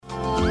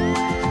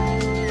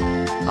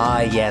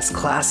Ah, yes,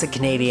 classic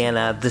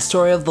Canadiana, the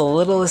story of the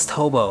littlest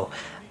hobo,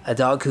 a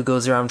dog who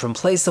goes around from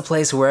place to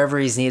place wherever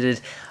he's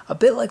needed, a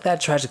bit like that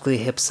tragically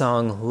hip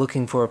song,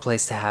 looking for a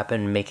place to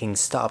happen, making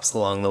stops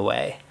along the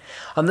way.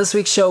 On this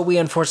week's show, we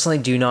unfortunately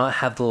do not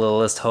have the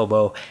littlest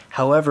hobo.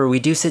 However, we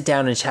do sit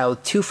down and chat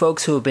with two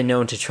folks who have been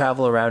known to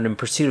travel around in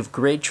pursuit of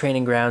great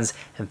training grounds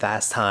and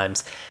fast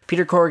times.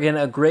 Peter Corrigan,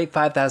 a great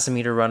 5,000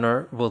 meter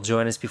runner, will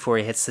join us before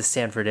he hits the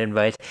Stanford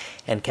Invite,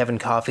 and Kevin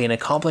Coffey, an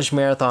accomplished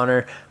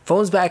marathoner,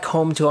 phones back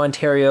home to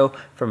Ontario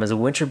from his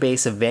winter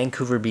base of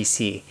Vancouver,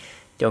 BC.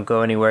 Don't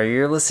go anywhere,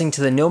 you're listening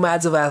to the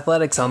Nomads of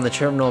Athletics on the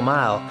Terminal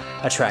Mile,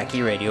 a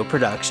Tracky Radio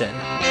production.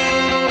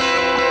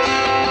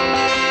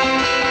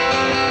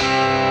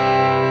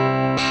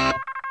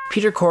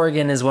 Peter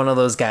Corrigan is one of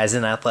those guys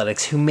in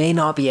athletics who may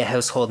not be a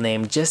household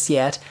name just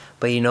yet,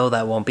 but you know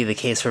that won't be the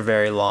case for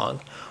very long.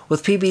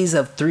 With PBs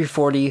of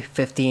 3:40,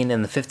 15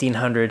 in the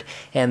 1500,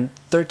 and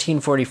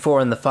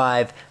 13:44 in the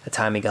 5, a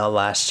time he got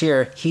last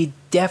year, he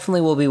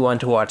definitely will be one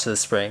to watch this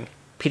spring.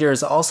 Peter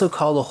has also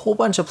called a whole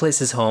bunch of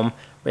places home,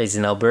 raised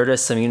in Alberta,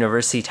 some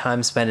university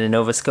time spent in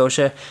Nova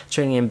Scotia,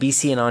 training in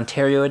BC and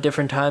Ontario at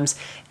different times,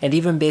 and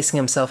even basing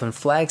himself in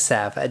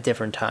Flagstaff at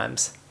different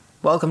times.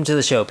 Welcome to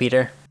the show,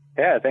 Peter.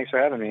 Yeah, thanks for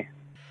having me.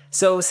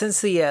 So, since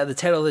the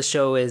title of the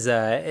show is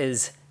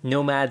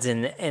Nomads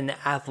in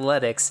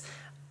Athletics,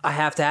 I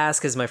have to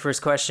ask as my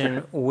first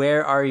question,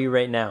 where are you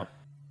right now?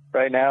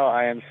 Right now,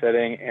 I am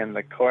sitting in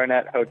the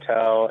Coronet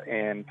Hotel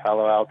in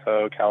Palo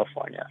Alto,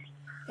 California.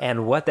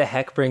 And what the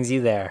heck brings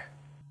you there?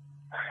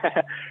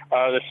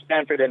 The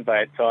Stanford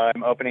Invite. So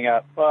I'm opening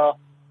up, well,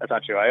 that's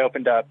not true. I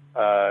opened up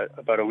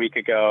about a week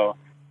ago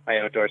my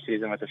outdoor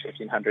season with the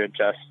 1500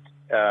 just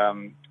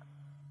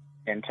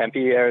in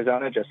Tempe,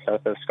 Arizona, just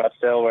south of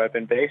Scottsdale, where I've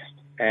been based.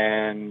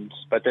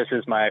 But this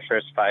is my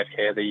first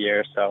 5K of the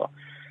year, so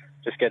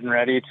just getting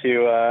ready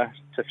to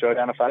throw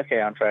down a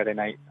 5K on Friday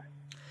night.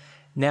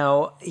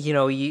 Now,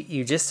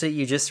 you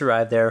just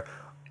arrived there.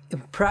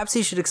 Perhaps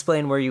you should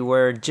explain where you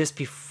were just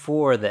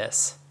before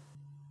this.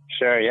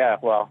 Sure. Yeah.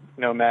 Well,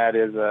 nomad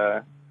is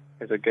a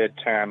good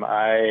term.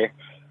 I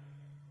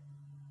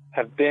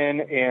have been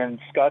in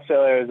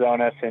Scottsdale,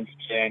 Arizona since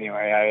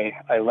January.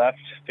 I left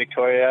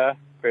Victoria,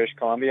 British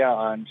Columbia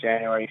on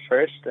January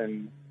 1st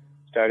and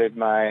started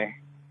my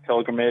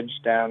pilgrimage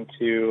down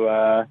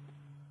to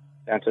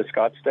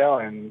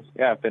Scottsdale, and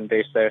yeah, I've been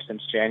based there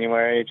since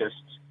January, just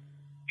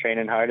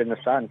training hard in the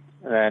sun.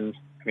 And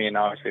then,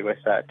 obviously with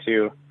that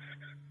too,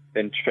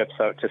 been trips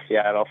out to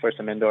Seattle for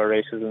some indoor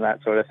races and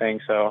that sort of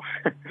thing. So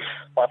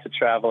lots of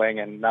traveling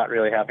and not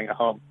really having a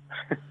home.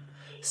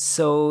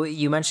 So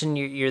you mentioned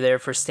you're there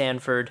for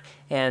Stanford,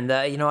 and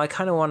I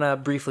kind of want to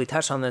briefly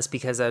touch on this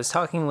because I was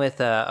talking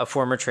with a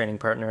former training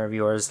partner of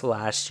yours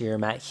last year,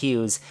 Matt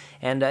Hughes,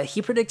 and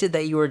he predicted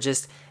that you were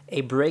just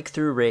a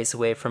breakthrough race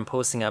away from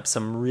posting up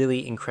some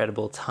really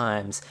incredible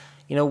times.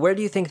 Where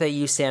do you think that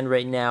you stand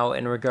right now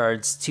in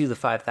regards to the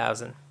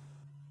 5,000?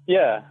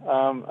 Yeah,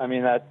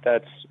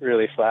 that's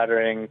really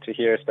flattering to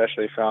hear,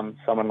 especially from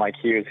someone like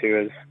Hughes, who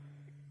is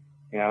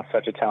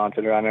such a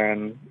talented runner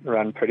and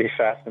run pretty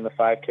fast in the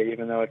 5K,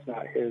 even though it's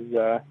not his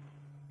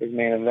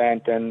main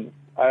event. And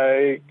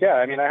I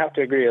have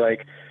to agree.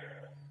 Like,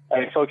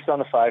 I focused on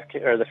the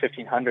 5K or the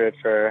 1500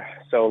 for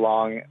so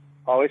long,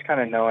 always kind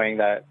of knowing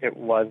that it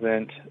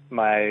wasn't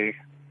my,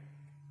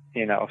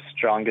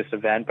 strongest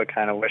event, but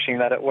kind of wishing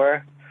that it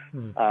were.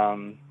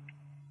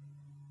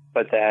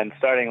 But then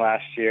starting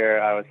last year,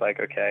 I was like,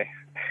 okay,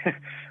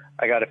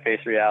 I got to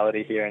face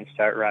reality here and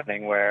start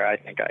running where I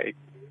think I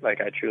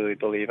truly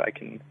believe I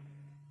can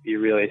be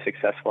really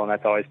successful, and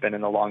that's always been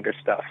in the longer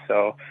stuff.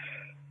 So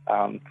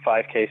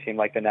 5K seemed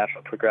like the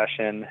natural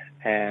progression,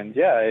 and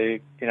yeah,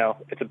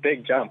 it's a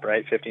big jump,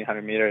 right?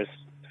 1,500 meters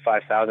to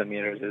 5,000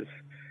 meters is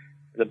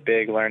a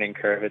big learning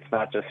curve. It's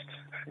not just,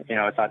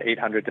 it's not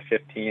 800 to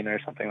 15 or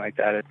something like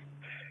that.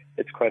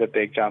 It's quite a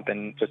big jump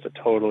and just a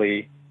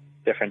totally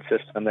different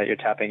system that you're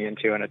tapping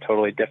into and a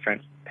totally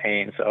different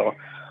pain. So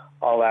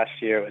all last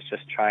year was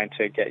just trying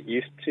to get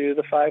used to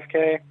the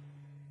 5K.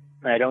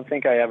 And I don't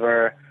think I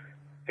ever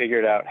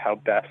figured out how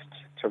best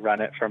to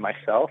run it for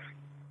myself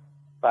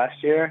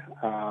last year.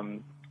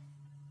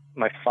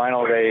 My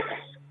final race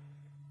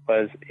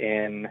was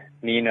in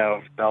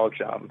Nino,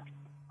 Belgium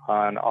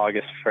on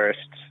August 1st.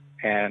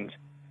 And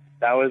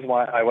that was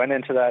one, I went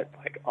into that,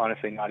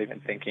 honestly, not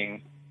even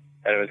thinking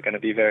that it was going to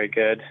be very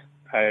good.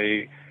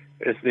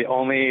 It's the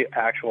only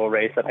actual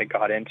race that I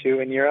got into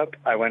in Europe.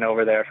 I went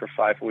over there for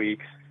 5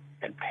 weeks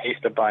and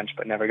paced a bunch,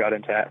 but never got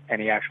into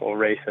any actual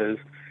races.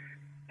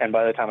 And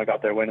by the time I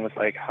got there, Wynn was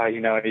like,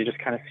 you just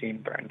kind of seem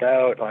burned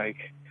out. Like,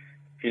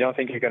 if you don't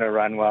think you're going to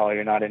run well or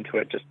you're not into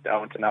it, just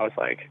don't. And I was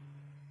like,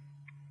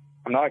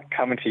 I'm not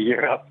coming to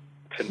Europe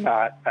to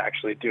not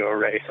actually do a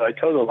race. So I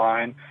towed the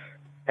line,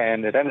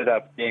 and it ended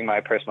up being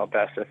my personal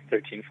best at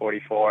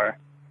 13:44.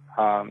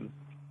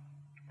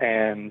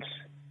 And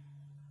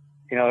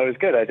it was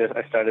good. I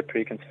started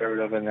pretty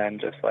conservative and then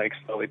just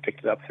slowly picked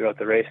it up throughout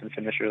the race and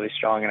finished really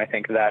strong. And I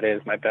think that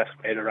is my best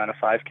way to run a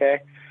 5K.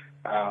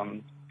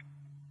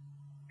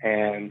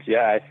 And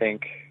yeah, I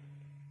think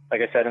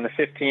like I said, in the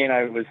 15,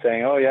 I was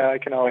saying, oh yeah, I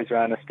can always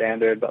run a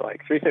standard, but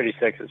like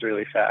 3:36 is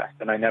really fast.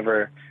 And I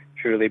never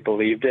truly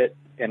believed it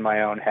in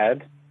my own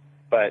head.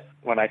 But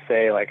when I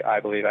say like, I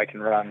believe I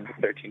can run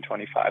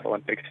 13:25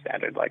 Olympic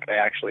standard, like I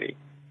actually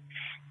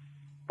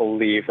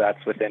believe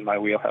that's within my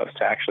wheelhouse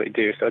to actually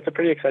do. So it's a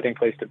pretty exciting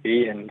place to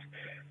be. And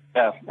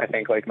yeah, I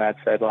think like Matt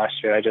said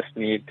last year, I just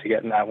need to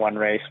get in that one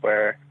race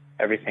where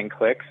everything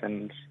clicks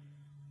and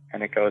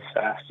it goes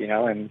fast, you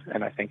know, and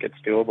I think it's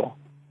doable.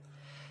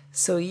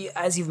 So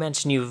as you've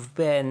mentioned, you've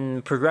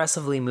been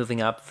progressively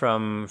moving up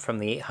from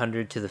the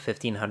 800 to the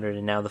 1500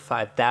 and now the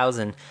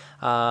 5000.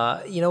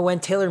 When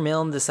Taylor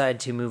Milne decided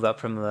to move up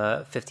from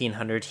the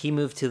 1500, he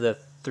moved to the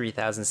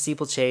 3000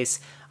 steeplechase.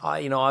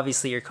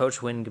 Obviously your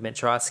coach, Win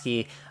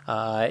Gmitrowski,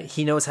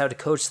 he knows how to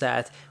coach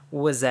that.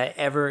 Was that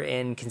ever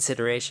in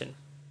consideration?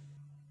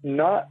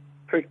 Not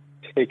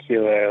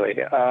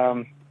particularly.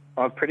 I'm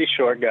a pretty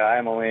short guy.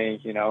 I'm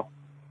only,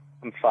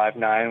 I'm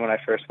 5'9" when I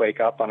first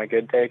wake up on a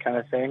good day kind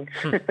of thing.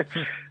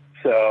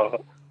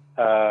 So,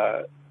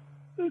 I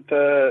don't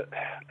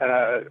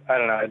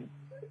know,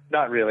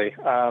 not really.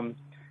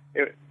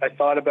 I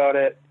thought about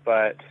it,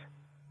 but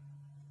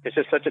it's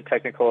just such a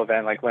technical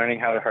event, like learning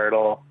how to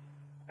hurdle.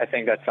 I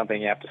think that's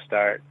something you have to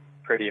start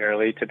pretty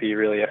early to be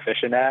really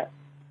efficient at.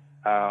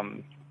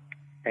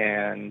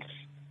 And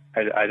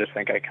I just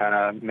think I kind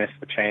of missed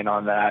the chain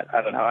on that.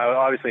 I don't know.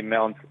 Obviously,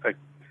 Milne's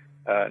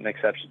an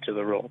exception to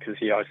the rule because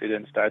he obviously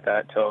didn't start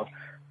that till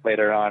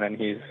later on, and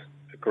he's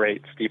a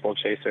great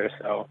steeplechaser.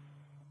 So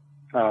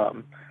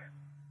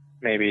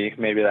maybe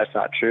that's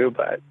not true,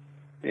 but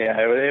yeah,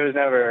 it was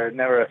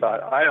never a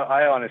thought.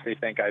 I honestly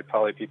think I'd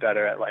probably be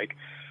better at like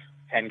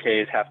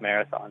 10Ks, half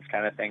marathons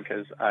kind of thing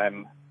because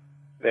I'm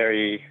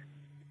very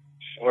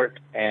short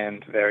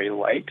and very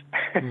light.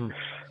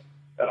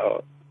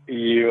 So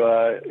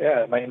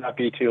it might not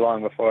be too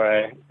long before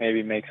I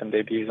maybe make some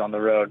debuts on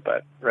the road,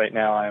 but right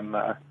now I'm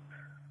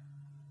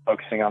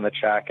focusing on the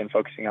track and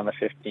focusing on the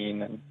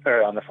 15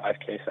 or on the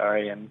 5K,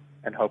 sorry, and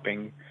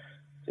hoping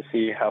to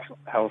see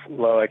how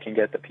low I can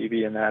get the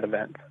PB in that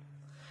event.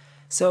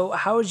 So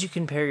how would you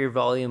compare your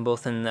volume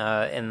both in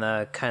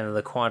the kind of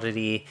the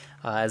quantity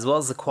as well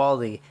as the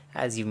quality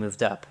as you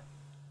moved up?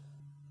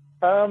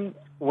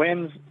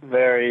 Win's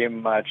very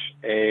much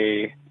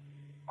a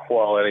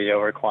quality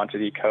over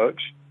quantity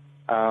coach.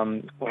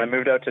 When I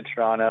moved out to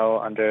Toronto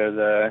under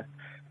the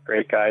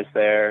great guys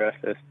there,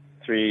 the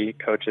three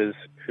coaches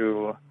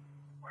who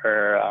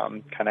were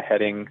kind of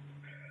heading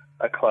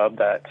a club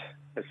that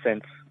has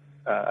since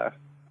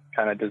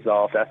kind of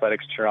dissolved,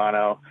 Athletics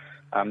Toronto,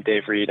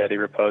 Dave Reed, Eddie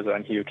Raposo,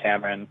 and Hugh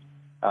Cameron,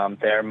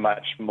 they're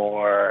much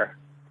more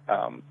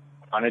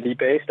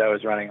quantity-based. I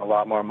was running a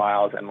lot more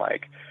miles and I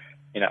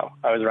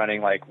was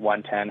running like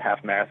 110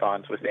 half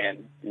marathons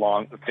within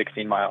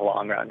 16-mile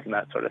long runs and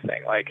that sort of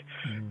thing.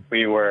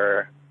 We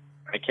were,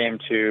 when it came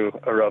to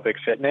aerobic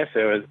fitness,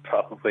 it was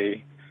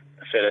probably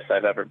the fittest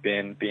I've ever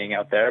been being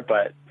out there,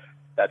 but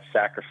that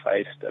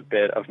sacrificed a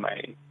bit of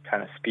my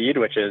kind of speed,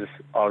 which is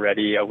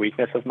already a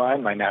weakness of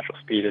mine. My natural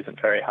speed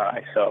isn't very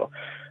high. So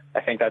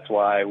I think that's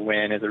why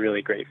Win is a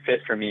really great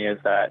fit for me, is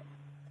that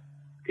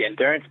the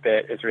endurance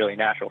bit is really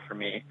natural for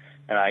me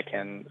and I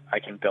can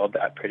build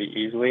that pretty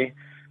easily.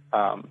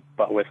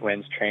 But with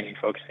Win's training,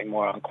 focusing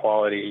more on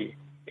quality,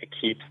 it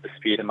keeps the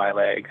speed in my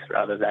legs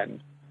rather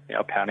than,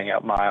 pounding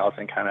out miles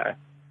and kind of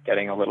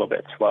getting a little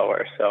bit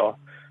slower. So,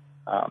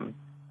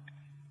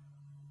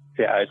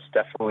 it's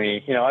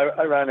definitely,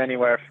 I run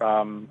anywhere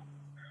from,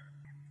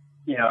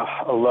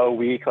 a low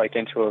week, like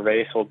into a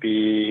race will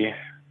be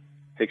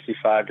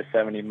 65 to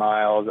 70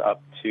 miles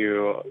up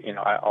to,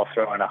 I'll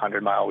throw in a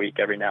 100-mile week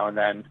every now and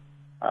then,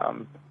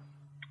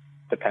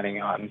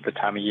 depending on the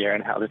time of year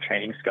and how the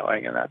training's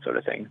going and that sort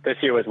of thing. This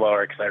year was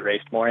lower because I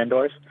raced more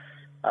indoors,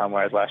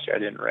 whereas last year I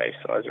didn't race,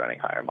 so I was running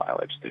higher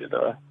mileage through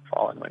the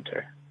fall and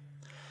winter.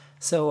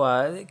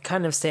 So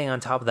kind of staying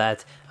on top of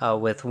that,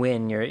 with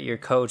Win, your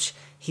coach,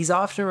 he's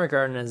often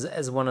regarded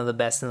as one of the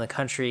best in the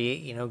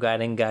country,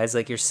 guiding guys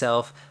like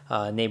yourself,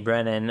 Nate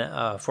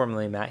Brennan,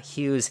 formerly Matt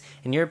Hughes.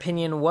 In your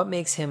opinion, what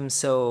makes him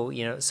so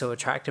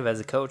attractive as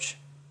a coach?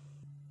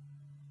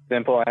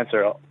 Simple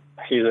answer.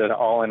 He's an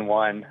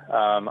all-in-one.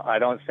 I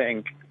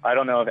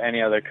don't know of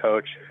any other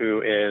coach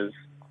who is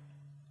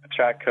a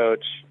track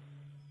coach,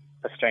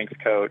 a strength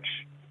coach,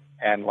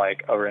 and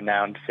like a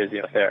renowned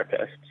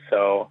physiotherapist.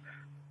 So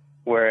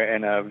we're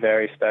in a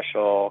very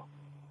special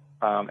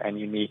and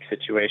unique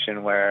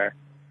situation where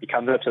he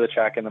comes up to the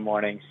track in the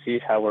morning,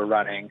 sees how we're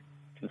running,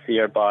 can see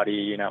our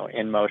body,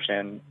 in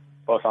motion,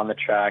 both on the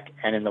track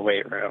and in the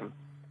weight room.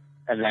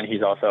 And then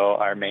he's also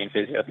our main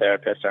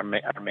physiotherapist, our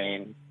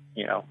main,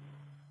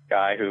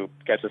 guy who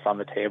gets us on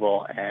the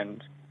table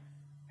and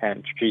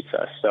treats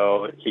us.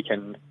 So he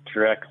can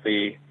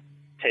directly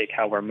take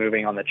how we're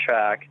moving on the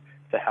track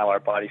to how our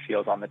body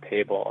feels on the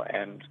table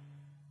and,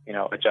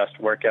 adjust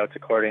workouts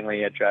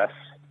accordingly, adjust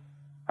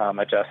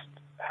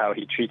how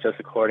he treats us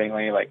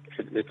accordingly.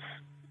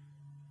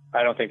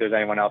 I don't think there's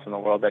anyone else in the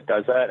world that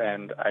does that.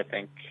 And I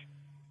think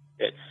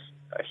it's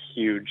a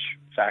huge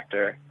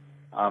factor,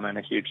 and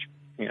a huge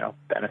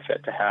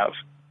benefit to have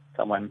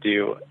someone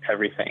do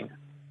everything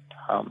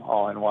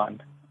all in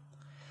one.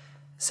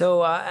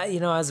 So,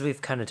 as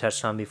we've kind of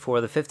touched on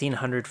before, the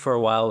 1500 for a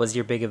while was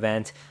your big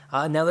event.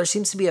 Now there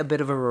seems to be a bit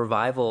of a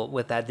revival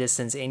with that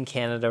distance in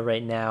Canada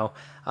right now.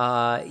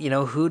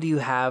 Who do you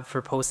have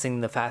for posting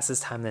the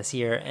fastest time this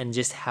year, and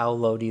just how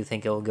low do you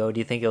think it'll go? Do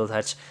you think it'll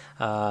touch,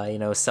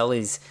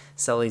 Sully's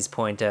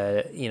point,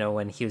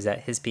 when he was at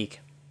his peak?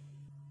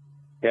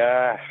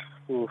 Yeah,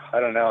 I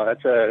don't know.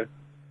 That's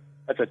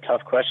a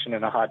tough question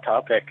and a hot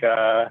topic.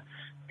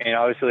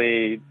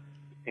 Obviously,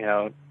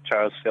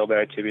 Charles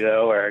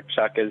Filbert-Thibodeau, or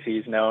Chuck as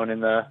he's known in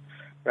the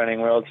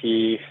running world,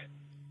 he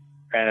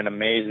ran an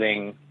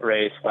amazing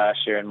race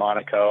last year in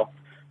Monaco,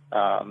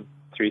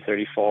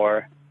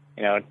 3:34.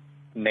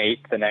 Nate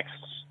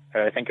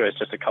I think it was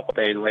just a couple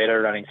days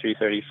later, running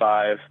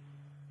 3:35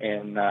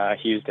 in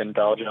Houston,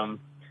 Belgium.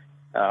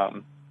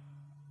 But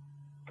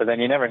then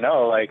you never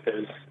know, like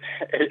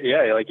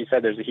like you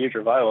said, there's a huge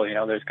revival.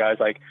 There's guys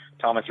like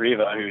Thomas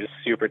Riva, who's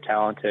super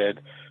talented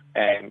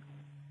and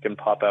can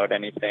pop out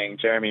anything.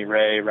 Jeremy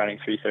Ray running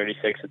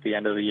 3:36 at the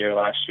end of the year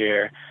last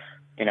year.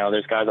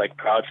 There's guys like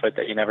Proudfoot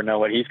that you never know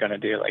what he's going to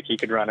do. Like, he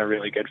could run a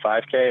really good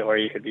 5K, or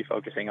he could be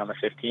focusing on the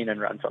 15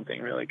 and run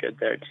something really good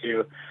there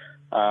too.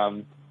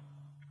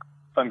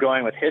 If I'm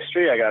going with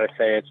history, I got to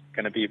say it's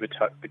going to be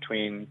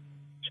between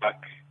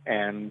Chuck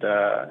and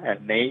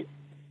Nate.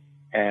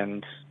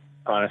 And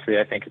honestly,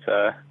 I think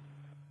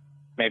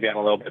maybe I'm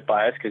a little bit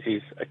biased because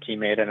he's a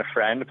teammate and a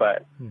friend,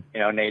 but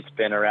Nate's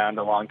been around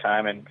a long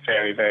time and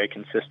very, very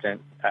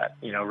consistent at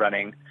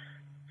running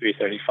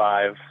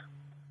 3:35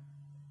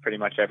 pretty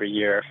much every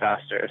year or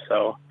faster.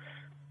 So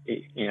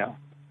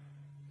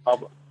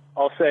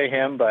I'll say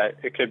him, but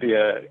it could be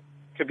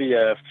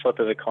a flip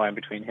of the coin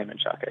between him and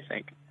Chuck, I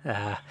think.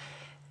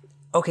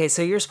 Okay,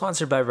 so you're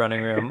sponsored by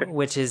Running Room,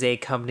 which is a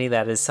company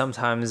that is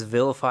sometimes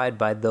vilified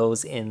by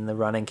those in the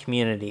running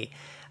community.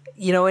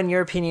 In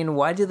your opinion,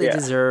 why do they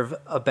deserve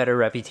a better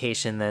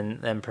reputation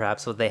than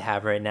perhaps what they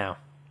have right now?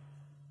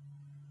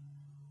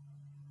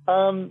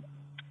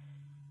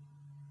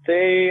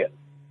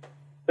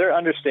 They're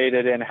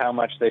understated in how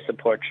much they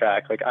support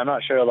track. Like, I'm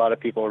not sure a lot of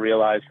people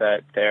realize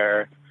that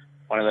they're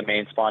one of the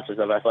main sponsors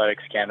of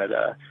Athletics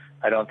Canada.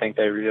 I don't think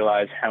they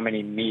realize how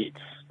many meets,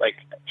 like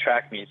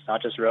track meets,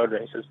 not just road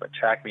races, but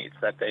track meets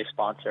that they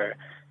sponsor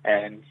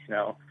and,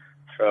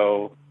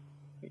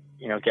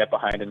 get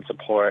behind and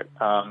support.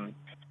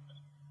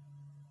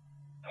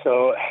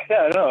 So, yeah,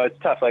 I don't know. It's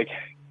tough. Like,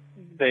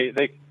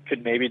 they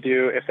could maybe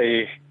do, if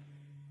they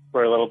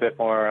were a little bit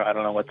more, I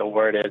don't know what the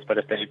word is, but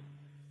if they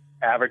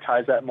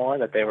advertise that more,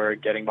 that they were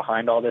getting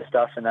behind all this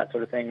stuff and that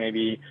sort of thing,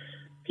 maybe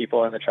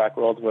people in the track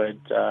world would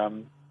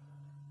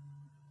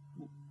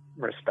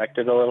respect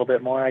it a little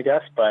bit more, I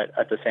guess. But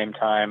at the same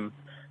time,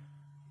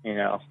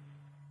 I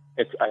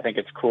think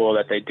it's cool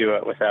that they do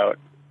it without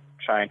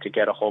trying to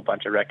get a whole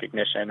bunch of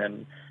recognition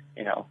and,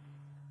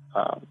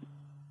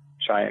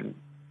 try and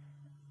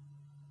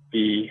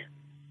be,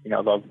 in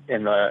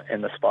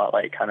the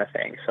spotlight kind of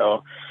thing.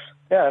 So,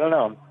 yeah, I don't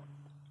know.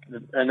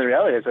 And the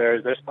reality is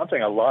they're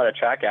sponsoring a lot of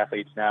track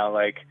athletes now.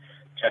 Like,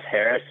 Jeff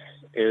Harris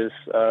is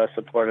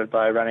supported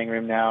by Running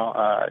Room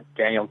now.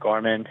 Daniel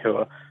Gorman, who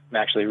I'm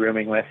actually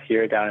rooming with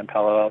here down in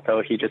Palo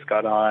Alto, he just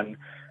got on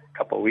a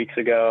couple of weeks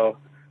ago.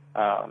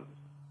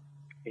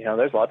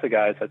 There's lots of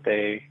guys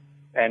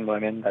and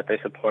women that they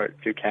support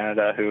through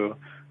Canada who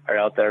are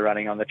out there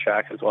running on the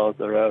tracks as well as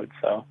the road.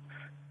 So,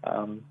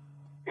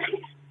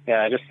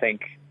 I just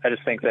think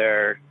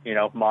they're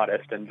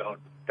modest and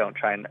don't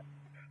try and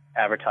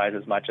advertise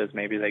as much as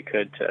maybe they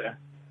could to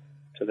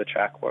the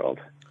track world.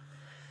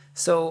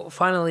 So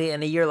finally,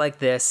 in a year like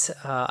this,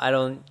 I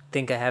don't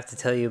think I have to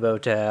tell you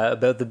about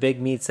the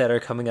big meets that are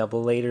coming up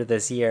later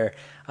this year.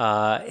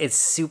 It's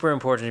super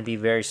important to be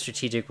very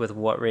strategic with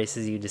what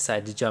races you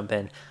decide to jump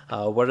in.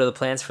 What are the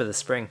plans for the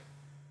spring?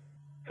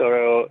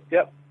 So,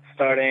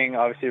 starting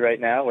obviously right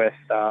now with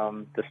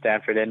the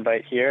Stanford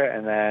Invite here,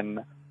 and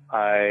then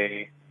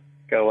I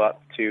go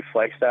up to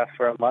Flagstaff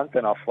for a month,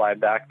 and I'll fly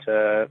back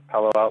to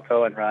Palo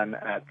Alto and run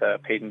at the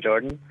Peyton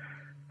Jordan,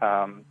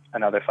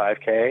 another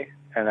 5K.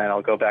 And then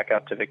I'll go back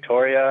up to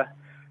Victoria,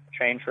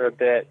 train for a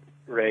bit,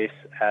 race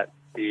at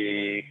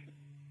the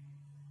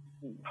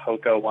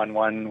Hoka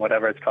 11,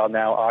 whatever it's called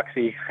now,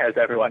 Oxy, as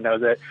everyone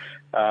knows it,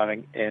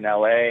 in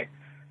LA.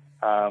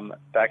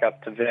 Back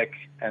up to Vic,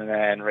 and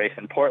then race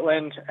in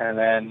Portland. And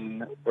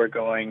then we're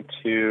going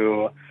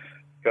to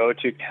go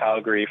to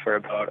Calgary for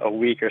about a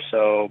week or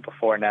so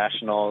before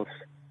Nationals,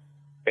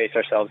 base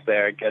ourselves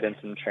there, get in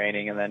some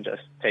training, and then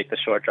just take the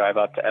short drive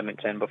up to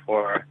Edmonton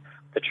before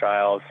the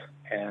trials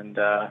and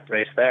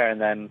race there. And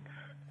then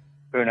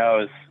who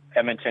knows,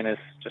 Edmonton is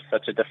just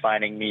such a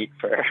defining meet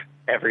for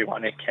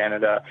everyone in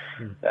Canada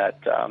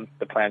that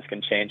the plans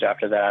can change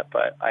after that.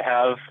 But I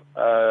have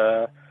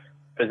a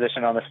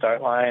position on the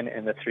start line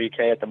in the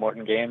 3K at the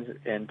Morton Games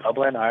in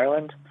Dublin,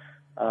 Ireland,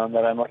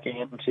 that I'm looking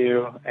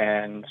into,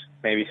 and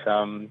maybe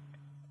I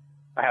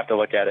have to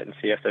look at it and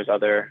see if there's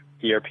other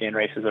European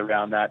races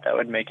around that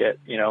would make it,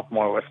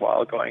 more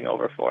worthwhile going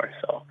over for.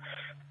 So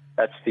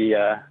that's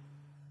the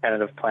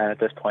tentative plan at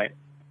this point.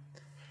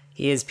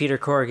 He is Peter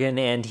Corrigan,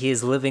 and he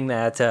is living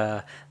that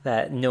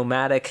that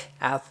nomadic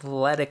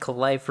athletic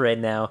life right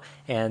now.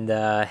 And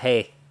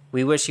hey,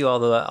 we wish you all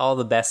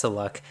the best of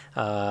luck,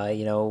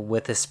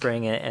 with the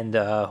spring and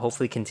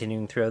hopefully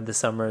continuing throughout the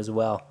summer as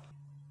well.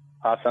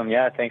 Awesome.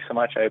 Yeah, thanks so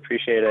much. I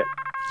appreciate it.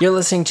 You're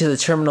listening to The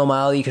Terminal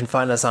Mile. You can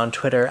find us on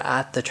Twitter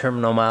at The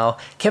Terminal Mile.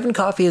 Kevin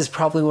Coffey is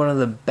probably one of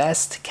the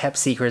best kept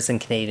secrets in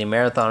Canadian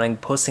marathoning,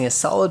 posting a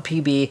solid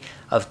PB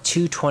of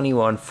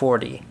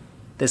 2:21:40.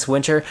 This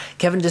winter,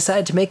 Kevin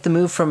decided to make the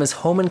move from his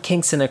home in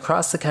Kingston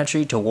across the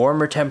country to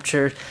warmer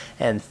temperatures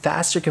and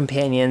faster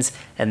companions,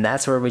 and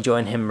that's where we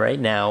join him right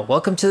now.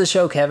 Welcome to the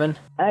show, Kevin.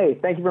 Hey,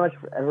 thank you very much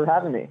for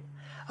having me.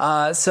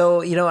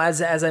 So,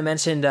 as I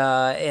mentioned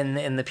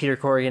in the Peter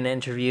Corrigan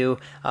interview,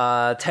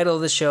 title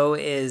of the show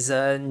is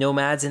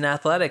Nomads in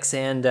Athletics.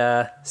 And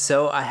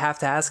so I have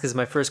to ask as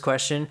my first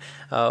question,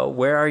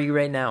 where are you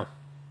right now?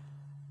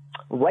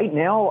 Right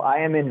now, I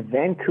am in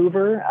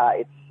Vancouver.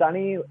 It's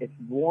sunny. It's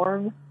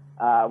warm.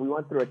 We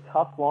went through a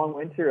tough, long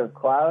winter of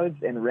clouds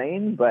and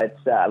rain, but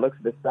it looks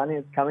like the sun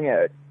is coming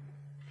out.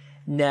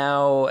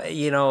 Now,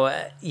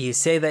 you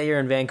say that you're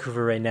in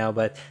Vancouver right now,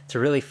 but to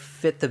really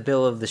fit the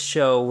bill of the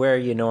show, where are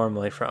you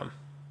normally from?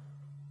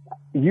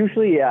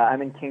 Usually,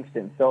 I'm in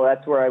Kingston, so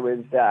that's where I was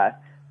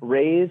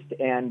raised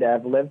and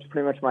have lived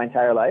pretty much my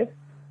entire life,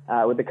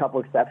 with a couple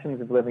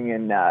exceptions of living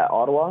in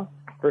Ottawa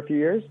for a few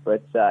years.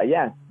 But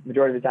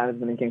majority of the time has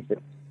been in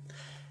Kingston.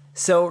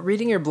 So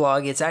reading your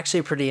blog, it's actually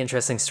a pretty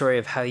interesting story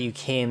of how you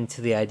came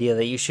to the idea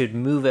that you should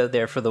move out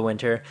there for the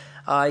winter.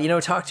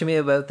 Talk to me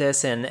about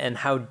this and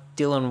how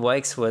Dylan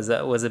Wykes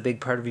was a big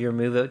part of your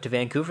move out to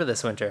Vancouver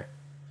this winter.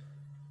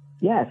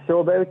 Yeah, so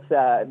about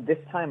this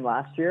time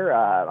last year,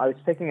 I was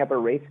picking up a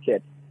race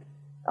kit,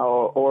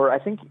 or I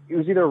think it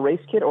was either a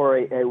race kit or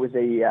it was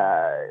a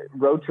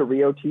Road to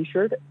Rio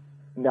t-shirt.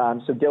 So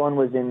Dylan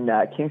was in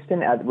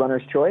Kingston at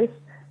Runner's Choice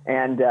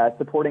and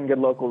supporting good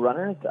local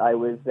runners. I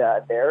was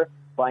there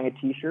buying a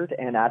t-shirt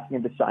and asking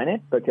him to sign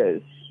it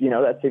because,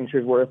 that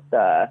signature's worth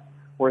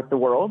the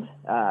world.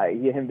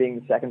 Him being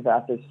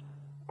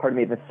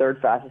the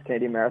third fastest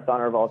Canadian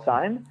marathoner of all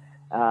time.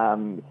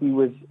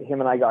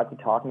 Him and I got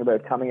to talking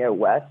about coming out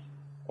west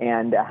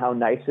and how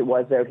nice it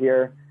was out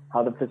here,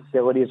 how the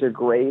facilities are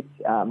great,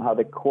 how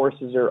the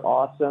courses are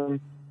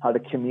awesome, how the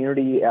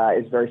community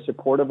is very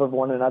supportive of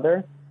one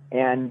another,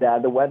 and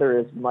the weather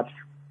is much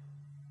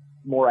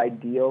more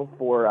ideal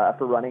for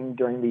running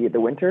during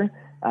the winter.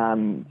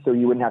 So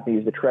you wouldn't have to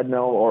use the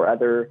treadmill or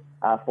other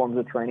forms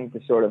of training to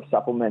sort of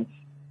supplement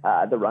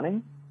the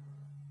running.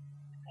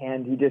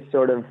 And he just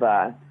sort of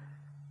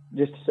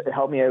just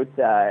helped me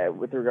out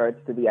with regards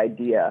to the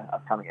idea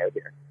of coming out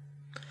here.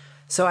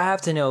 So I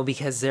have to know,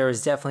 because there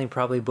is definitely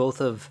probably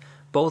lots of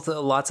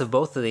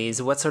both of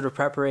these, what sort of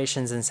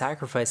preparations and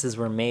sacrifices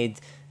were made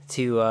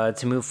to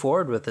move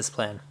forward with this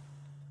plan?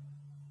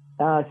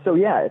 So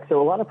a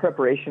lot of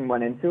preparation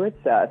went into it.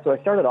 So I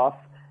started off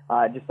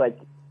just like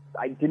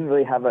I didn't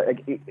really have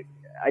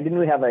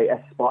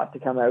a spot to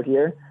come out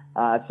here.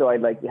 So I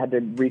had to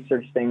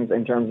research things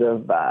in terms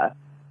of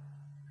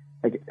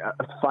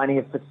finding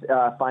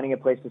a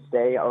place to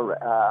stay, or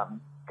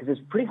because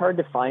it's pretty hard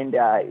to find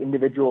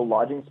individual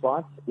lodging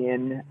spots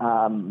in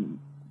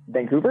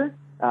Vancouver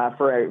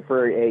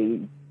for a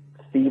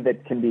fee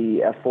that can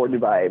be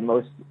afforded by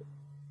most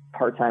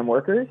part-time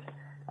workers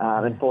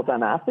and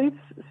full-time athletes.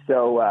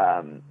 So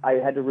I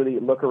had to really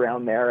look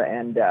around there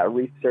and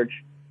research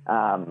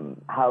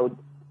how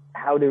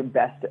to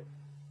best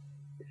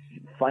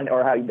fund,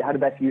 or how to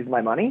best use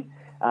my money.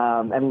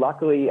 And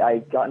luckily I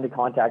got into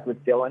contact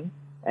with Dylan,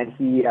 and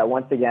he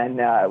once again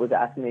was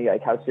asking me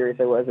how serious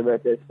I was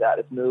about this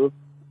move.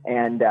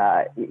 And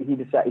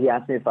he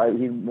asked me if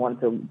he wanted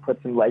to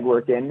put some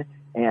legwork in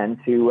and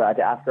to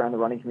ask around the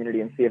running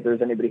community and see if there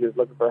was anybody who was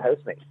looking for a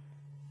housemate.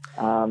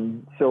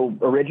 So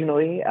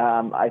originally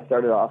I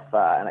started off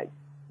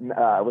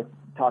with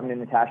talking to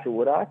Natasha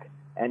Woodcock,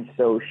 and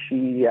so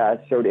she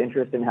showed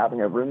interest in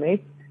having a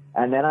roommate.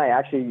 And then I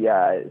actually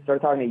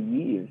started talking to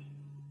Yves,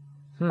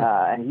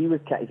 and he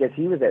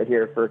was out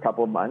here for a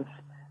couple of months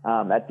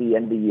at the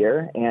end of the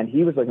year, and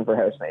he was looking for a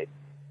housemate.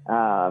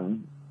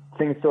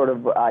 Things sort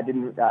of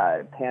didn't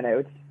pan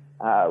out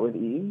with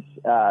Yves,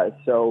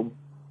 so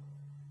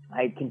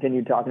I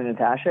continued talking to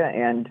Natasha,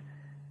 and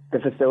the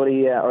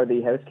facility or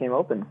the house came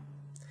open.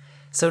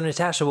 So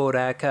Natasha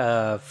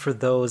Wodak, for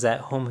those at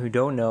home who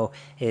don't know,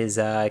 is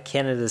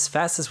Canada's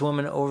fastest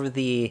woman over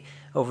the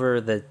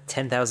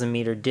 10,000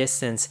 meter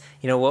distance.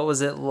 What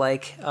was it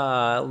like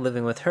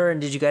living with her, and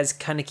did you guys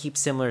kind of keep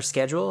similar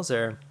schedules,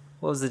 or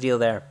what was the deal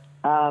there?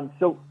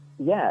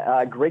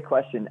 Great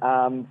question.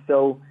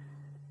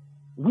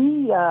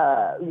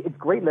 It's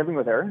great living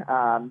with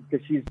her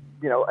because she's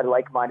a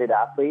like-minded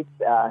athlete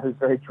who's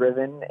very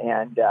driven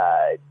and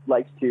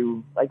likes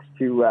to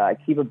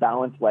keep a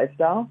balanced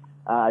lifestyle.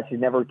 She's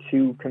never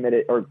too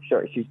committed,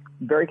 she's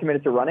very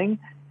committed to running,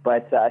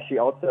 but she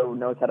also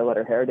knows how to let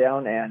her hair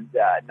down and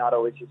not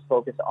always just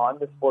focus on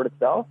the sport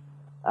itself.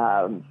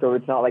 So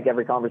it's not like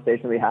every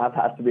conversation we have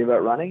has to be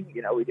about running.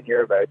 You know, we can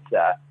hear about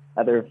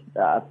other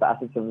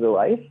facets of the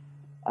life.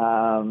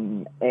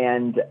 And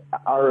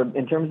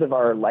in terms of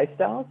our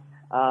lifestyles,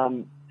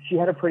 she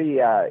had a pretty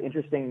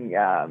interesting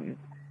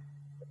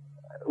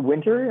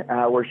winter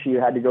where she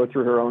had to go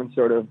through her own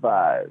sort of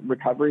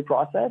recovery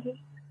processes.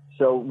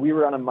 So we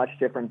were on a much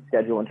different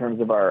schedule in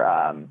terms of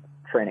our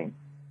training.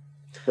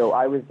 So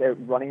I was out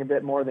running a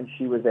bit more than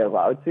she was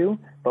allowed to,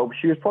 but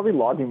she was probably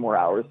logging more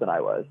hours than I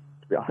was,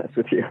 to be honest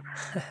with you.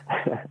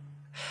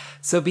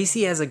 So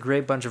BC has a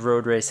great bunch of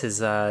road races,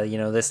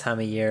 this time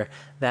of year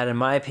that, in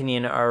my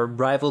opinion, are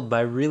rivaled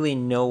by really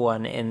no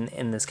one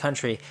in this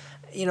country.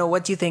 You know,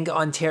 what do you think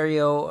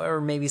Ontario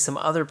or maybe some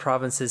other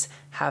provinces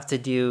have to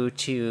do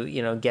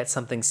to, get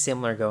something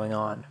similar going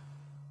on?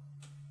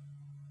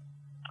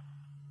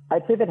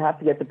 I'd say they'd have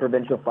to get the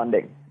provincial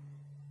funding,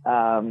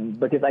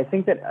 because I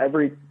think that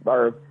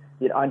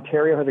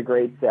Ontario has a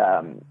great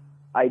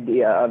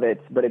idea of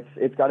it, but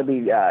it's got to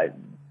be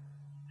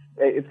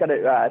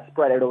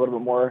spread out a little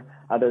bit more,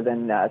 other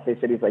than say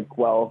cities like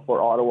Guelph or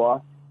Ottawa,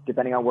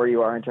 depending on where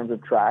you are in terms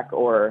of track,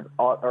 or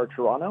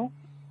Toronto.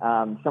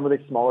 Some of the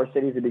smaller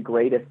cities would be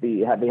great if they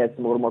had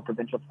some a little more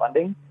provincial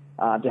funding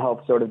to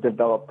help sort of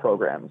develop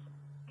programs.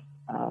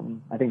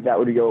 I think that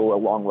would go a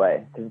long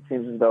way, because it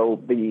seems as though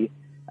the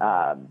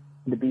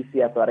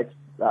BC Athletics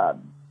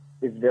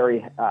is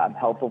very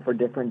helpful for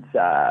different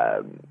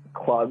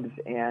clubs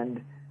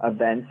and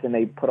events, and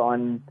they put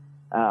on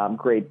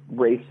great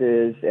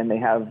races, and they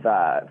have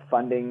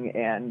funding,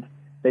 and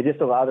they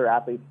just allow their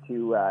athletes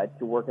to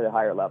work at a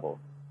higher level.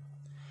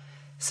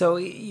 So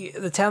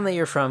the town that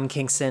you're from,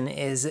 Kingston,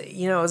 is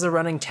a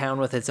running town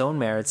with its own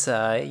merits.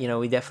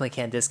 We definitely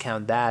can't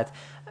discount that.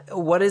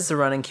 What is the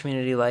running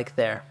community like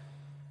there?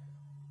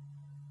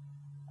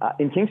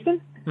 In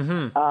Kingston?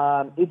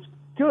 Mm-hmm. It's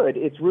good.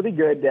 It's really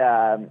good.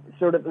 It's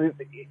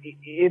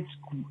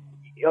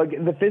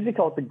the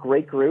physical. It's a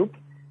great group.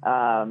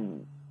 I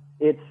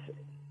would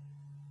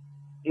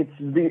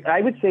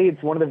say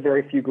it's one of the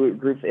very few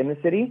groups in the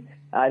city.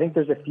 I think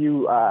there's a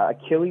few.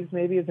 Achilles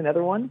maybe is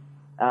another one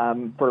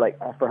for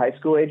high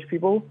school age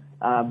people.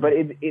 But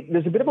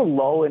there's a bit of a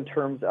lull in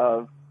terms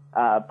of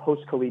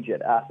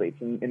post-collegiate athletes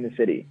in the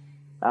city,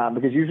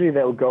 because usually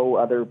they'll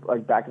go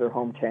back to their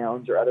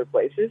hometowns or other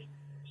places.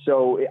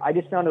 So I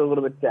just found it a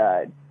little bit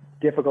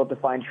difficult to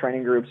find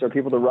training groups or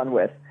people to run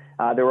with.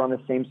 They were on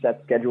the same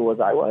set schedule as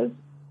I was,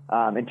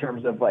 in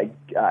terms of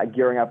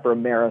gearing up for a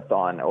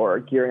marathon or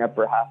gearing up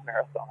for a half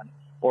marathon,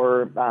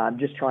 or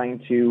just trying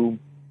to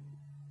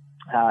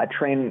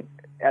train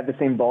at the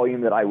same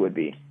volume that I would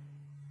be.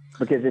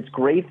 Because it's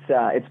great.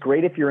 It's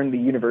great if you're in the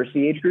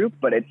university age group,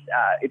 but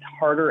it's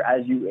harder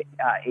as you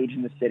age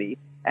in the city,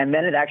 and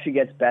then it actually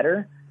gets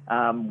better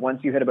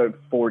once you hit about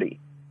 40,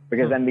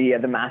 because then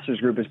the masters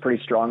group is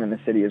pretty strong in the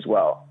city as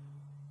well.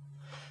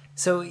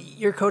 So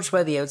you're coached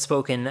by the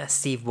outspoken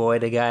Steve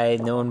Boyd, a guy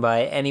known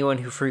by anyone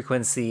who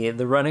frequents the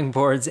running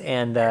boards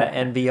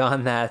and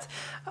beyond that.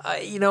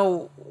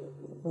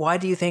 Why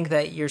do you think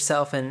that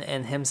yourself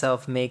and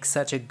himself make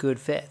such a good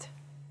fit?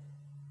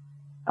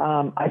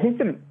 I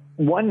think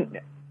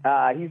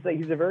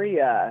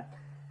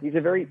he's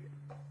a very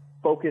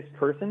focused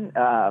person.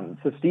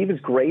 So Steve is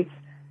great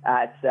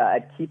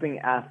at keeping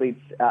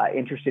athletes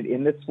interested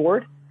in the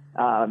sport.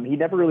 He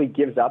never really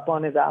gives up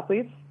on his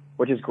athletes,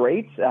 which is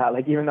great.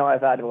 Even though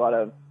I've had a lot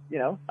of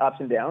ups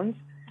and downs,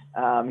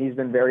 he's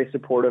been very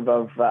supportive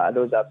of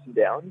those ups and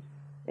downs,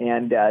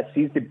 and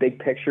sees the big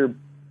picture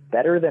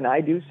better than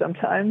I do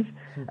sometimes,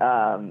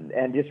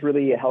 and just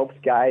really helps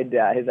guide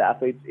his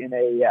athletes in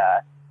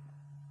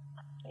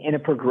a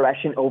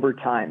progression over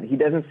time. He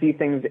doesn't see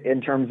things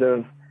in terms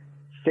of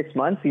 6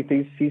 months. He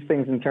sees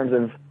things in terms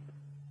of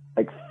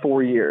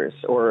 4 years,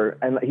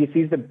 and he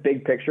sees the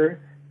big picture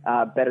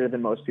better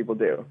than most people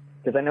do.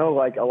 Because I know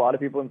a lot of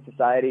people in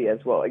society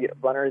as well,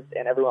 runners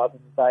and everyone else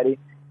in society,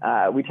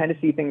 we tend to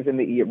see things in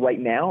the right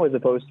now as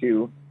opposed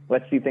to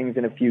let's see things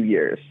in a few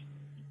years.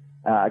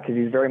 Because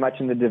he's very much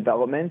in the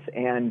development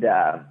and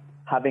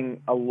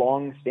having a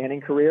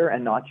long-standing career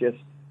and not just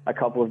a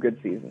couple of good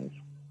seasons.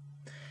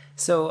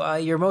 So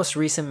your most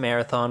recent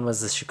marathon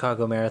was the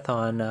Chicago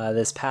Marathon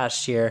this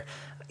past year.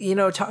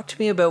 Talk to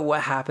me about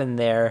what happened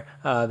there,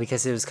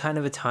 because it was kind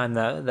of a time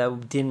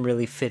that didn't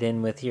really fit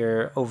in with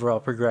your overall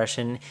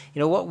progression.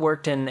 What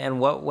worked and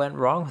what went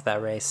wrong with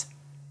that race?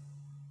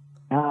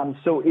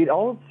 So it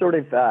all sort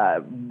of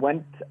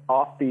went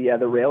off the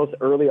rails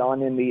early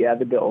on in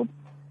the build.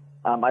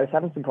 I was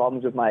having some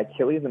problems with my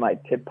Achilles and my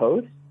tib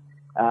post.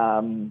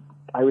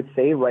 I would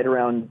say right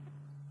around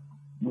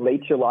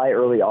late July,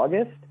 early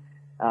August.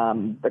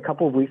 A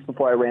couple of weeks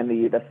before I ran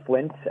the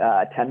Flint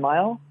 10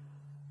 mile,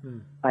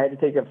 I had to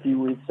take a few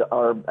weeks,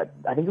 or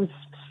I think it was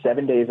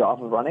 7 days off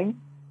of running,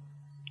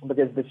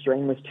 because the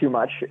strain was too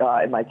much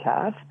in my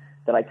calf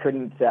that I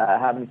couldn't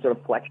have any sort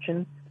of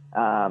flexion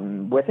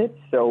with it.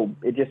 So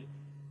it just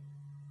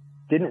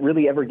didn't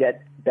really ever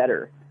get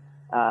better.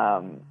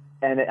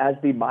 And as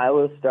the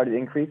miles started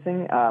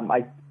increasing,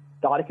 I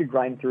thought I could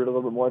grind through it a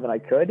little bit more than I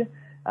could,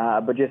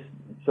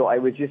 so I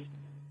was just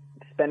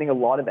expending a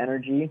lot of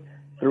energy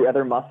through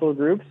other muscle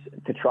groups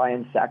to try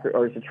and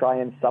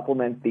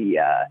supplement the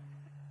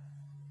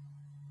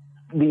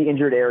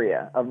injured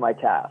area of my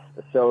calf.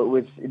 So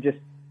it just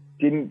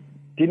didn't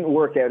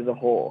work out as a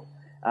whole.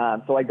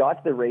 So I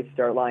got to the race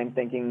start line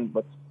thinking,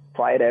 let's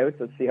try it out,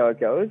 let's see how it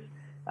goes.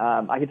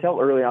 I could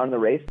tell early on in the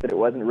race that it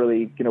wasn't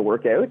really going to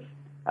work out.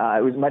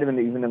 Might have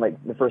been even in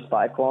like the first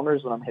 5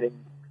 kilometers when I'm hitting.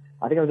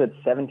 I think I was at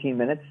 17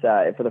 minutes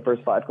for the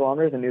first 5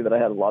 kilometers. I knew that I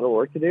had a lot of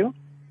work to do.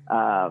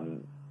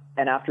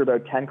 And after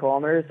about 10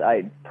 kilometers,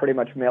 I pretty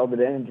much mailed it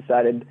in and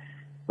decided,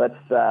 let's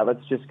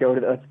just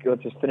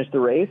finish the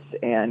race.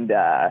 And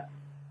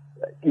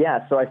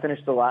so I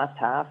finished the last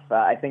half.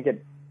 I think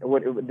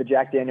the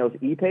Jack Daniels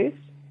E-Pace.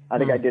 I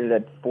think I did it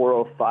at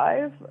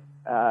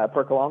 4:05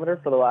 per kilometer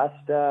for the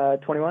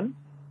last 21.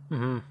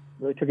 Mm-hmm.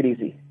 Really took it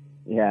easy.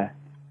 Yeah.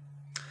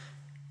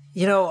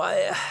 You know,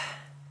 I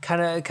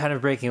kind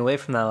of breaking away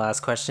from that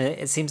last question.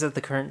 It seems that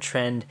the current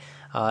trend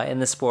in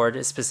the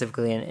sport,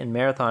 specifically in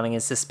marathoning,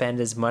 is to spend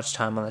as much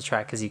time on the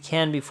track as you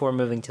can before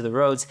moving to the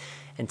roads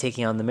and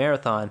taking on the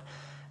marathon.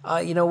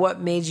 What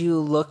made you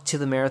look to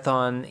the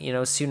marathon,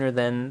 sooner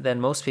than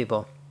most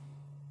people?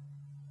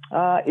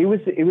 It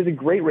was a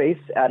great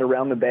race at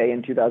Around the Bay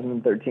in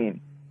 2013.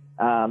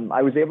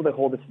 I was able to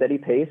hold a steady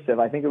pace of,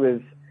 I think it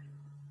was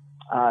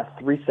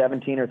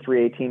 3:17 or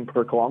 3:18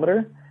 per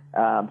kilometer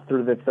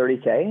through the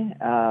 30K.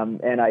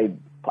 And I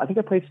think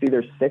I placed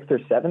either 6th or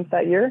 7th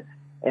that year.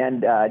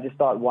 And I just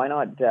thought, why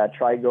not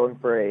try going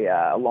for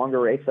a longer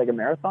race like a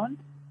marathon?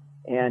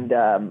 And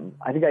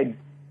I think I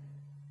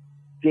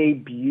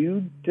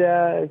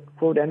debuted,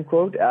 quote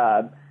unquote,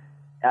 at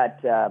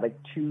like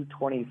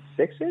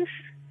 2:26-ish.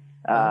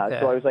 Okay.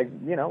 So I was like,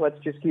 let's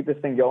just keep this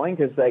thing going,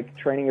 because like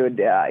training had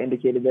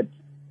indicated that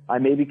I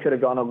maybe could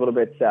have gone a little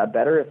bit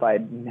better if I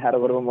had a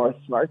little bit more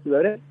smarts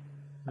about it.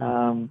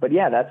 But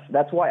yeah,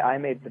 that's why I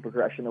made the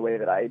progression the way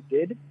that I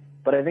did.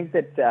 But I think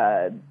that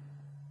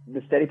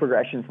the steady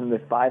progression from the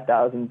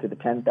 5,000 to the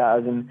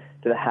 10,000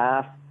 to the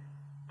half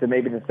to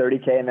maybe the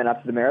 30K and then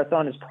up to the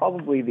marathon is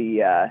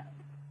probably a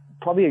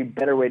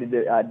better way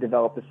to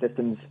develop the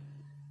systems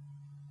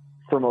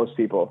for most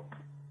people.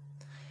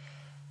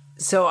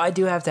 So I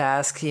do have to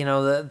ask,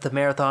 the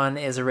marathon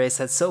is a race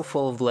that's so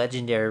full of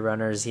legendary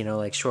runners,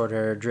 like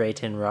Shorter,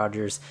 Drayton,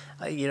 Rogers.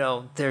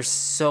 There's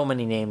so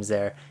many names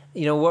there.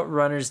 What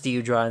runners do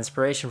you draw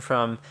inspiration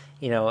from,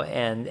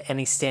 and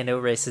any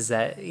standout races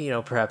that,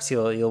 perhaps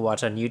you'll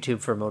watch on YouTube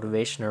for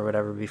motivation or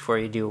whatever before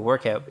you do a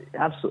workout?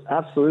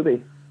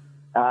 Absolutely.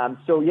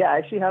 So yeah, I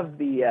actually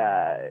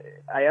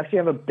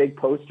have a big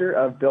poster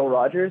of Bill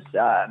Rogers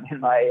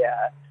in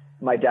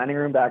my dining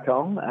room back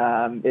home.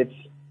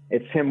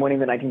 It's him winning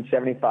the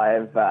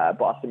 1975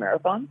 Boston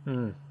Marathon.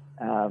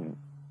 And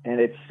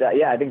it's,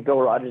 I think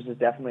Bill Rogers is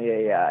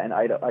definitely an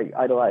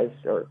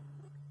idolized, or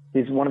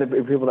he's one of the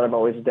people that I've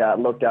always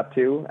looked up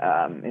to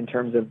in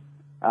terms of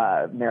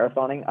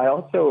marathoning. I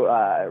also,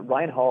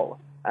 Ryan Hall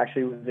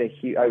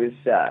actually I was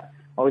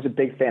always a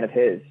big fan of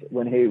his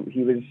when he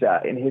was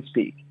in his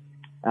peak,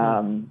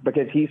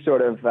 because he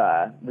sort of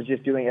was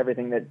just doing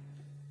everything that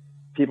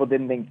people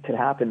didn't think could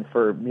happen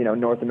for,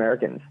 North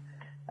Americans.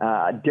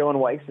 Dylan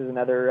Wykes is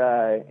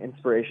another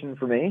inspiration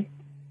for me.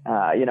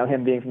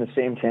 Him being from the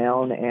same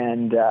town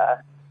and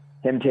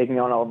him taking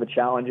on all the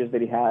challenges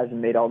that he has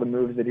and made all the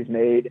moves that he's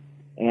made,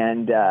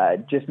 and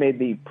just made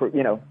the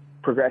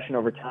progression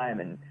over time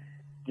and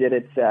did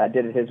it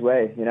his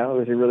way. It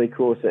was a really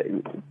cool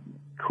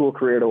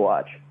career to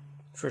watch.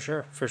 For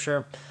sure.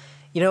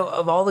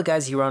 Of all the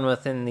guys you run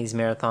with in these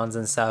marathons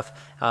and stuff,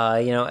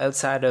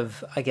 outside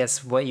of, I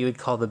guess, what you would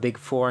call the big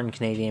four in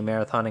Canadian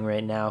marathoning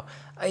right now,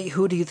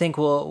 who do you think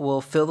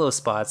will fill those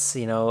spots,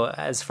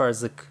 as far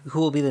as who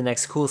will be the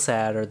next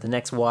Coulthard or the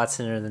next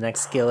Watson or the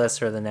next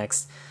Gillis or the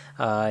next,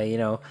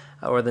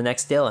 or the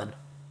next Dylan?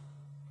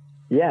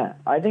 Yeah,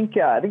 I think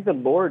the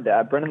Lord,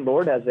 Brennan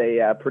Lord, has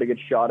a pretty good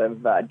shot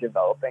of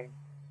developing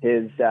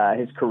his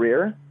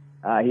career.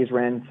 He's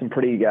ran some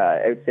pretty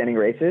outstanding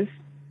races.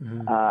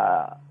 Mm-hmm.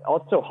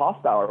 Also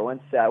Hoffbauer,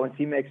 once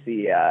he makes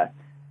the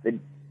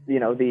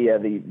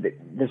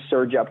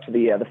surge up to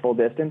the full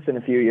distance in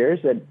a few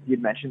years, that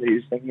you'd mentioned that he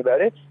was thinking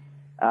about it.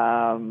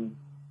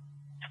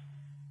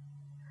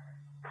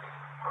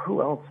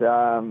 Who else?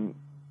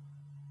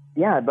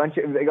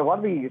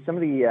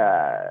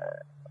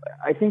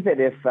 I think that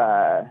if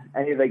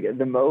any of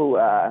the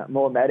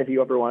Mohamed, if he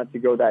ever wanted to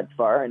go that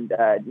far and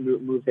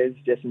move his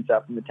distance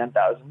up from the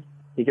 10,000,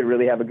 he could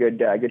really have a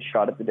good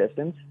shot at the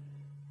distance.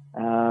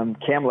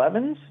 Cam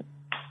Levins,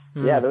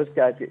 those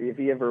guys, if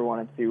he ever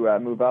wanted to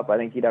move up, I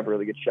think he'd have a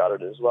really good shot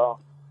at it as well.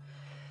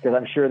 Because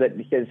I'm sure that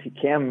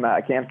Cam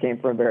came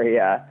from a very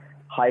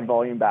high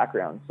volume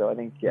background, so I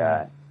think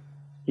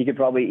he could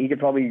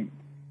probably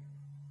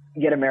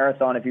get a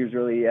marathon if he was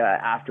really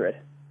after it.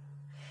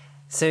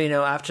 So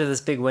after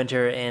this big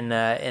winter in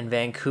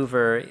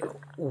Vancouver,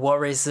 what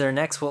races are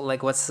next?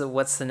 What's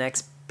the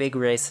next big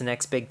race, the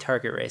next big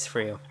target race for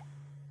you?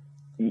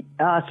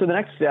 So the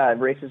next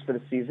races for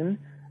the season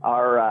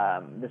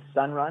are the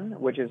Sun Run,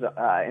 which is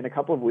in a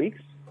couple of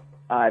weeks.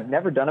 I've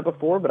never done it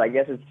before, but I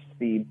guess it's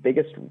the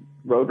biggest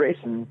road race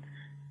in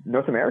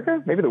North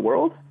America, maybe the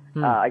world.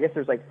 I guess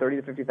there's like 30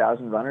 to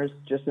 50,000 runners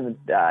just in the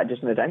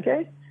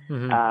 10K.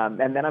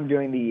 And then I'm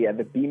doing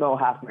the BMO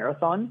half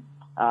marathon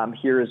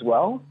here as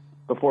well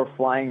before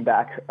flying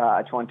back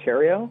to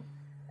Ontario,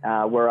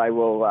 where I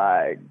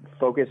will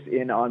focus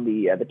in on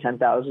the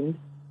 10,000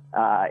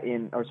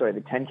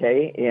 the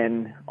 10K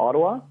in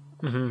Ottawa,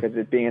 because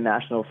it being a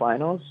national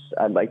finals,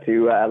 I'd like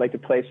to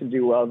place and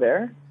do well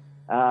there.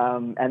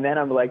 And then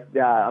I'm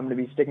going to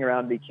be sticking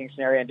around the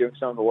Kingston area and doing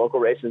some of the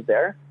local races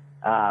there.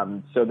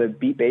 So the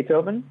Beat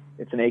Beethoven,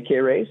 it's an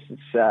 8K race.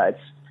 It's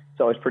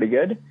always pretty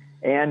good.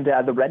 And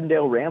the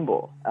Redendale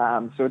Ramble.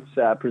 So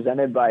it's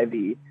presented by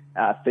the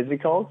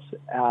Physicult,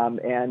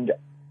 and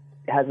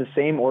has the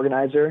same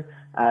organizer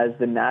as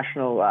the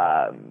national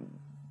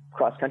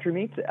cross-country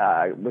meet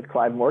with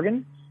Clive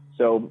Morgan.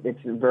 So it's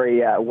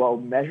very well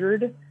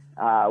measured,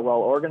 well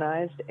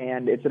organized,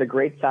 and it's at a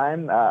great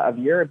time of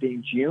year,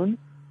 being June.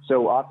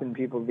 So often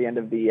people at the end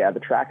of the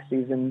track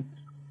season,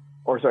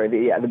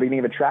 the beginning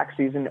of a track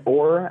season,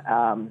 or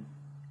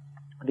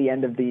the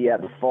end of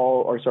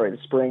the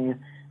spring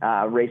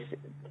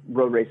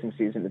road racing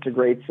season. It's a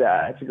great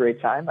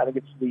time. I think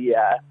it's the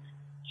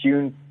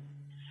June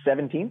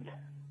 17th,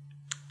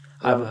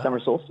 the summer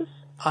solstice.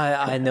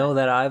 I know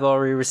that I've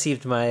already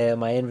received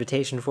my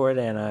invitation for it,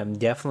 and I'm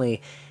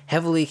definitely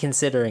heavily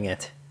considering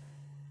it.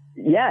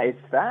 Yeah, it's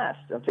fast.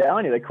 I'm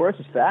telling you, the course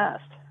is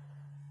fast.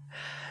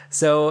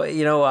 So,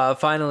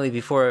 finally,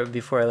 before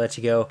I let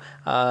you go,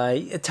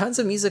 tons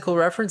of musical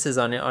references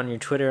on your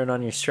Twitter and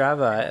on your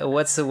Strava.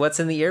 What's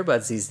in the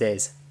earbuds these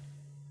days?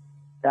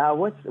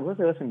 What was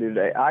I listening to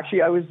today?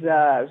 Actually, I was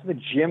at the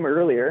gym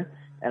earlier,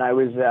 and I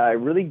was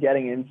really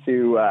getting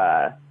into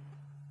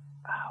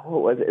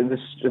what was it?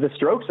 The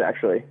Strokes,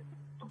 actually.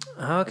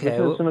 Okay.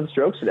 Some of the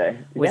Strokes today.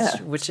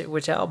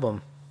 Which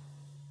album?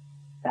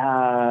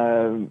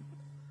 I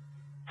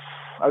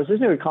was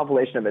listening to a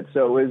compilation of it,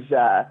 so it was.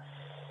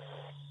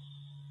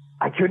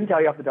 I couldn't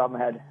tell you off the top of my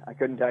head. I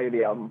couldn't tell you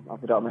the album off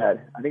the top of my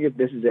head. I think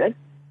This Is It.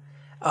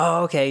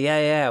 Oh, okay.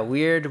 Yeah.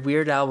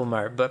 Weird album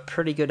art, but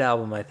pretty good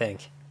album, I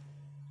think.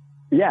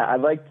 Yeah, I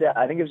liked.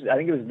 I think it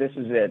was This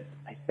Is It.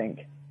 I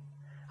think.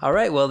 All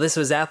right. Well, this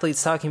was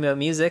Athletes Talking About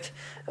Music.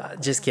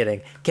 Just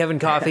kidding. Kevin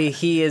Coffey.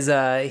 He's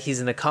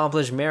an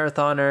accomplished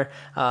marathoner,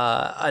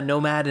 a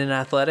nomad in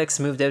athletics.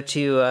 Moved out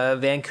to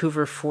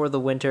Vancouver for the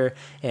winter.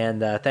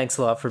 And thanks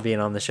a lot for being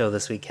on the show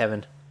this week,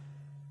 Kevin.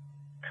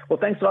 Well,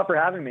 thanks a lot for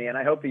having me, and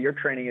I hope that your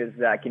training is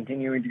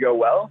continuing to go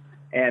well,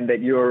 and that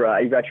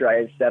you've got your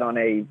eyes set on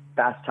a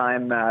fast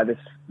time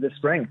this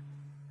spring.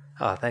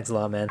 Oh, thanks a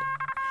lot, man.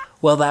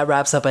 Well, that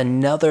wraps up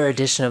another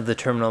edition of the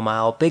Terminal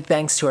Mile. Big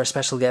thanks to our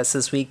special guest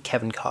this week,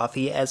 Kevin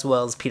Coffey, as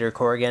well as Peter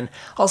Corrigan.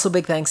 Also,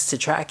 big thanks to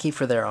Tracky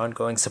for their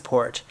ongoing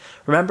support.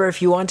 Remember,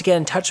 if you want to get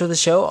in touch with the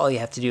show, all you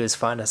have to do is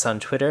find us on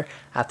Twitter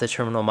at the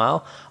Terminal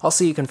Mile.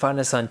 Also, you can find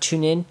us on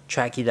TuneIn,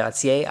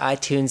 Tracky.ca,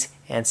 iTunes,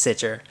 and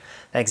Stitcher.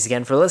 Thanks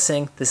again for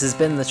listening. This has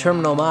been The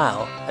Terminal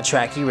Mile, a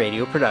Tracky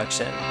radio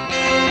production.